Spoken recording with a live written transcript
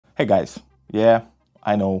Hey guys, yeah,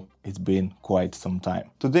 I know it's been quite some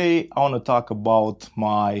time. Today I want to talk about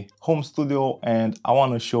my home studio and I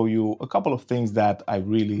want to show you a couple of things that I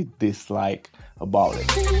really dislike about it.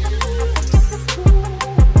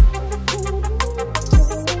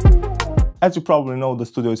 As you probably know, the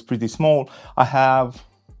studio is pretty small. I have,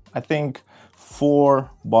 I think, 4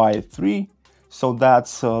 by 3. So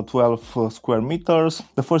that's 12 square meters.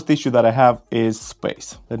 The first issue that I have is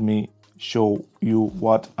space. Let me show you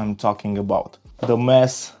what I'm talking about. The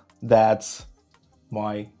mess that's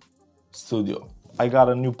my studio. I got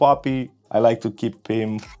a new puppy. I like to keep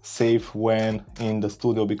him safe when in the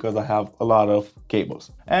studio because I have a lot of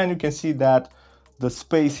cables. And you can see that the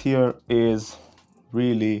space here is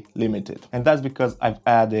really limited. And that's because I've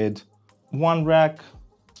added 1 rack,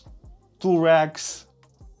 2 racks,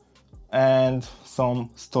 and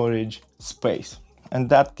some storage space. And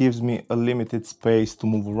that gives me a limited space to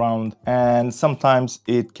move around, and sometimes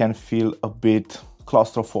it can feel a bit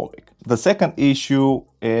claustrophobic. The second issue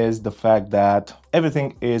is the fact that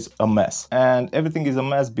everything is a mess, and everything is a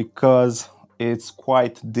mess because it's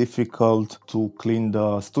quite difficult to clean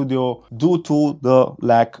the studio due to the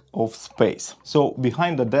lack of space. So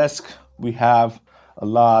behind the desk we have a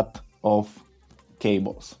lot of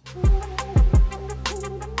cables.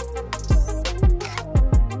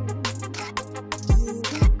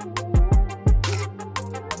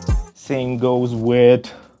 Same goes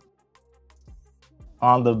with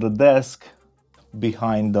under the desk,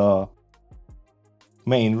 behind the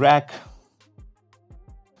main rack.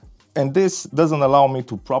 And this doesn't allow me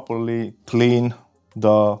to properly clean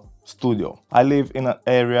the studio. I live in an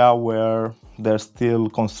area where there's still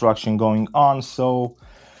construction going on, so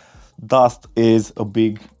dust is a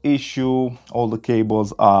big issue. All the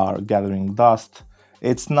cables are gathering dust.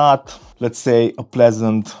 It's not, let's say, a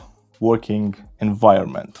pleasant working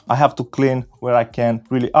environment. I have to clean where I can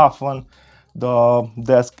really often. The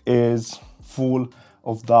desk is full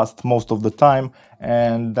of dust most of the time,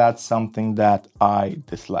 and that's something that I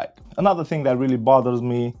dislike. Another thing that really bothers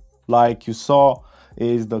me, like you saw,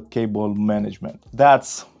 is the cable management.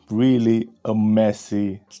 That's really a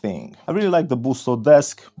messy thing. I really like the Busso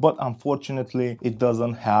desk, but unfortunately it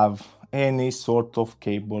doesn't have any sort of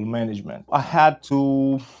cable management. I had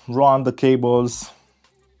to run the cables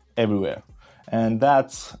everywhere, and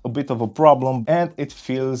that's a bit of a problem, and it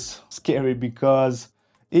feels scary because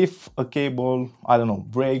if a cable, I don't know,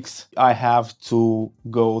 breaks, I have to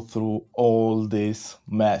go through all this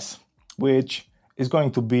mess, which is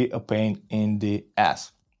going to be a pain in the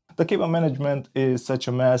ass. The cable management is such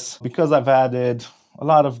a mess because I've added a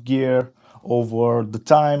lot of gear over the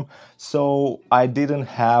time, so I didn't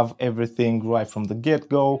have everything right from the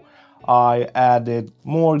get-go. I added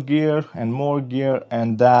more gear,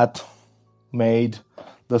 and that made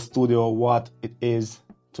the studio what it is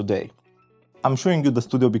today. I'm showing you the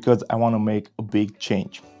studio because I want to make a big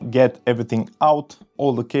change. Get everything out,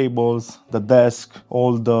 all the cables, the desk,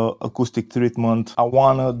 all the acoustic treatment. I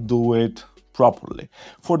want to do it properly.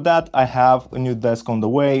 For that, I have a new desk on the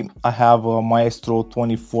way. I have a Maestro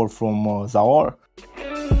 24 from Zaor.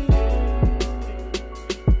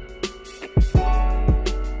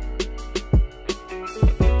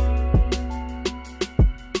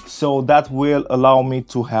 So that will allow me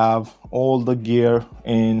to have all the gear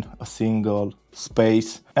in a single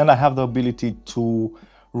space, and I have the ability to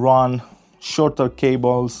run shorter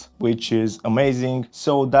cables, which is amazing.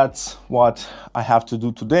 So that's what I have to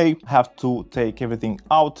do today. I have to take everything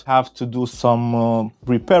out, have to do some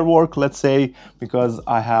repair work, let's say, because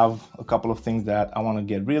I have a couple of things that I want to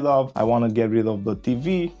get rid of. I want to get rid of the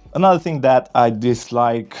TV. Another thing that I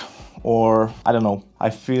dislike, or I don't know,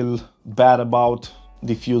 I feel bad about,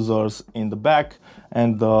 diffusers in the back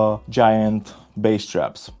and the giant bass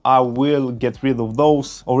traps. I will get rid of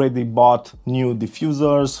those. Already bought new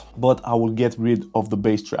diffusers, but I will get rid of the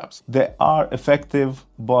bass traps. They are effective,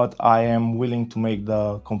 but I am willing to make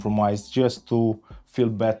the compromise just to feel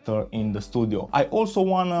better in the studio. I also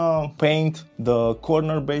wanna paint the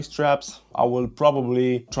corner bass traps. I will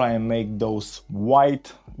probably try and make those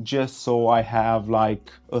white just so I have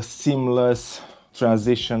like a seamless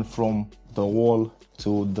transition from the wall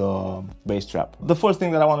to the bass trap. The first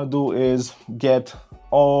thing that I want to do is get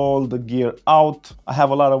all the gear out. I have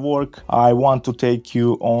a lot of work. I want to take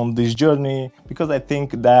you on this journey because I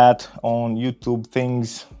think that on YouTube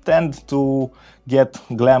things tend to get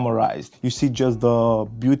glamorized. You see just the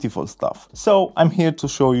beautiful stuff. So I'm here to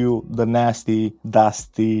show you the nasty,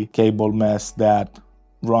 dusty cable mess that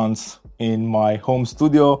runs in my home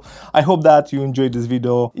studio. I hope that you enjoyed this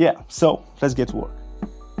video. Yeah, so let's get to work.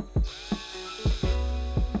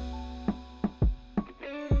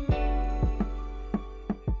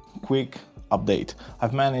 quick update.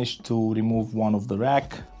 I've managed to remove one of the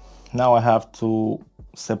rack. Now I have to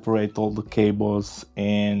separate all the cables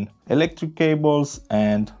in electric cables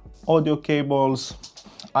and audio cables.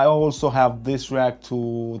 I also have this rack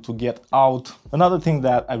to get out. Another thing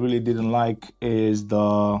that I really didn't like is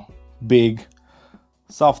the big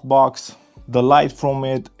soft box. The light from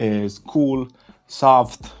it is cool,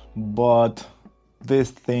 soft, but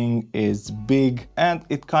this thing is big and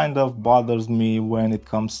it kind of bothers me when it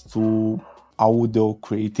comes to audio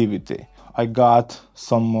creativity. I got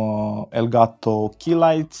some Elgato key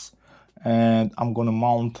lights and I'm gonna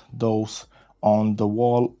mount those on the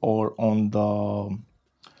wall or on the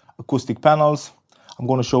acoustic panels. I'm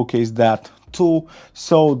gonna showcase that too.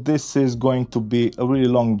 So this is going to be a really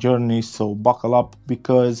long journey, so buckle up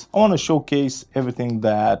because I want to showcase everything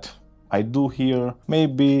that I do here.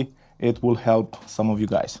 Maybe it will help some of you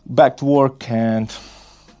guys. Back to work and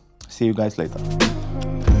see you guys later.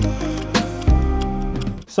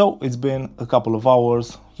 So it's been a couple of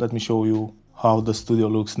hours. Let me show you how the studio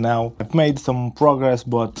looks now. I've made some progress,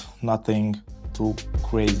 but nothing too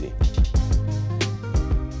crazy.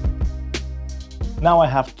 Now I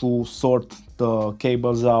have to sort the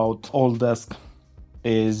cables out. Old desk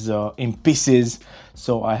is in pieces,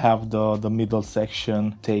 so I have the middle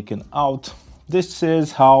section taken out. This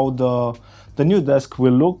is how the new desk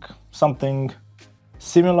will look, something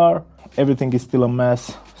similar. Everything is still a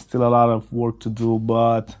mess, still a lot of work to do,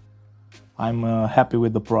 but I'm happy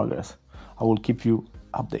with the progress. I will keep you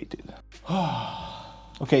updated.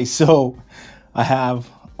 Okay, so I have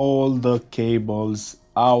all the cables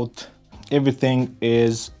out. Everything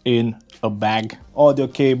is in a bag. Audio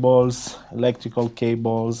cables, electrical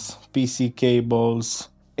cables, PC cables,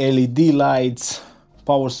 LED lights,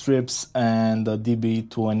 power strips, and the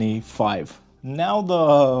DB25. Now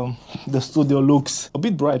the studio looks a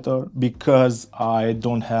bit brighter because I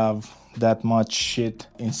don't have that much shit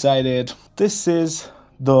inside it. This is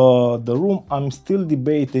the room. I'm still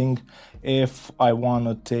debating if I want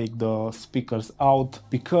to take the speakers out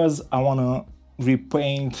because I want to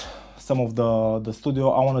repaint some of the studio.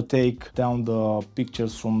 I want to take down the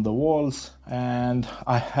pictures from the walls, and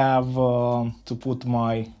I have to put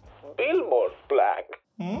my billboard black.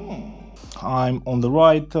 I'm on the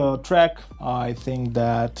right track. I think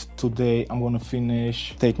that today I'm gonna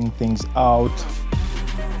finish taking things out.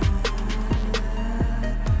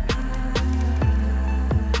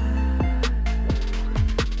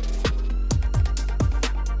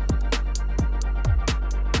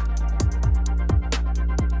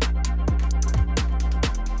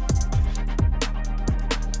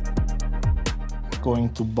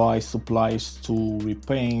 Going to buy supplies to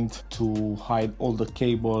repaint, to hide all the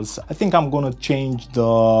cables. I think I'm gonna change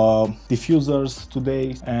the diffusers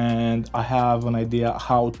today, and I have an idea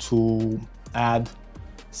how to add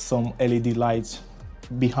some LED lights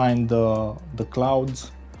behind the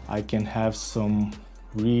clouds. I can have some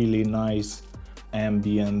really nice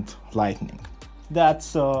ambient lighting.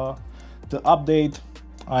 That's the update.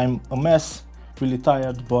 I'm a mess, really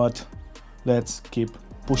tired, but let's keep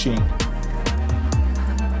pushing.